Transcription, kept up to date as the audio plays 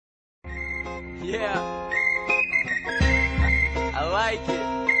Yeah, I like it.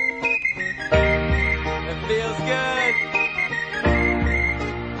 It feels good.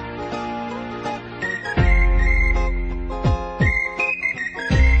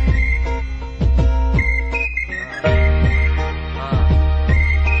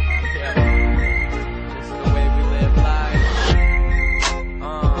 Yeah, this is the way we live life.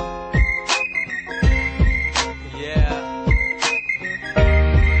 Yeah.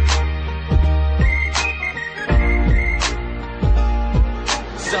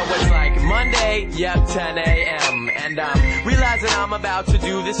 So it's like Monday, yep, 10 a.m. And I'm realizing I'm about to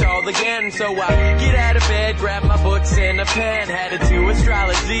do this all again. So I get out of bed, grab my books and a pen, headed to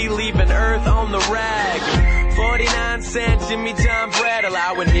astrology, leaving Earth on the rag. 49-cent Jimmy John bread,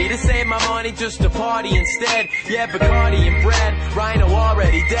 allowing me to save my money just to party instead. Yeah, Bacardi and bread, Rhino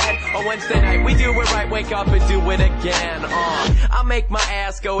already dead. On Wednesday night we do it right, wake up and do it again. I make my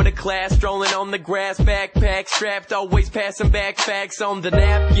ass go to class, strolling on the grass, backpack strapped, always passing back facts on the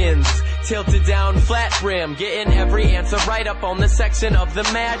napkins, tilted down flat brim, getting every answer right up on the section of the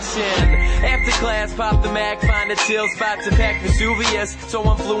matchin'. After class, pop the Mac, find a chill spot to pack Vesuvius, so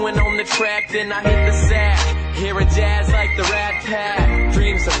I'm fluent on the track, then I hit the sack. Hear a jazz like the Rat Pack,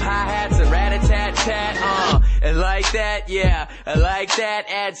 dreams of hi-hats and rat-a-tat-tat, and like that, yeah, I like that,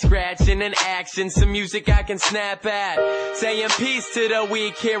 add scratching and action, some music I can snap at, saying peace to the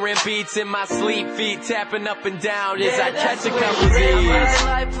weak, hearing beats in my sleep, feet tapping up and down as I catch a couple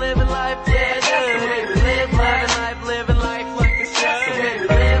Z's. Living life, yeah, that's the way we live life, living life like a show. That's the way we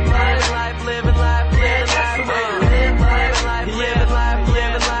live life, living life, yeah, that's the way we live life, living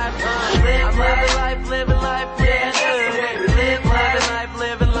life, living life, living life, yeah, that's the way we live life,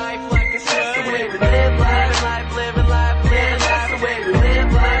 living life like a show. That's the way we live life, living life, yeah, that's the way we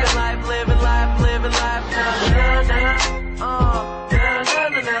live life, living life, na na na, na na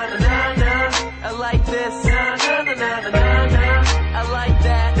na na na. I like this, na na na na na na. I like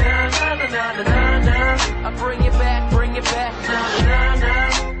that, na na na na na na. I bring it back, na na na,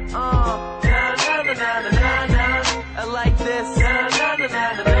 na na na na na na. I like this, na na na na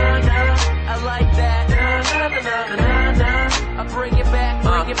na na. I like that, na na na na na na. I bring it back,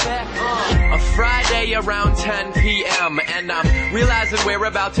 A Friday around 10 p.m. and I'm realizing we're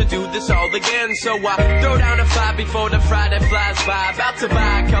about to do this all again. So I throw down a 5 before the Friday flies by. About to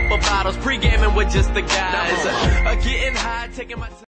buy a couple bottles, pre-gaming with just the guys. Getting high, taking my time.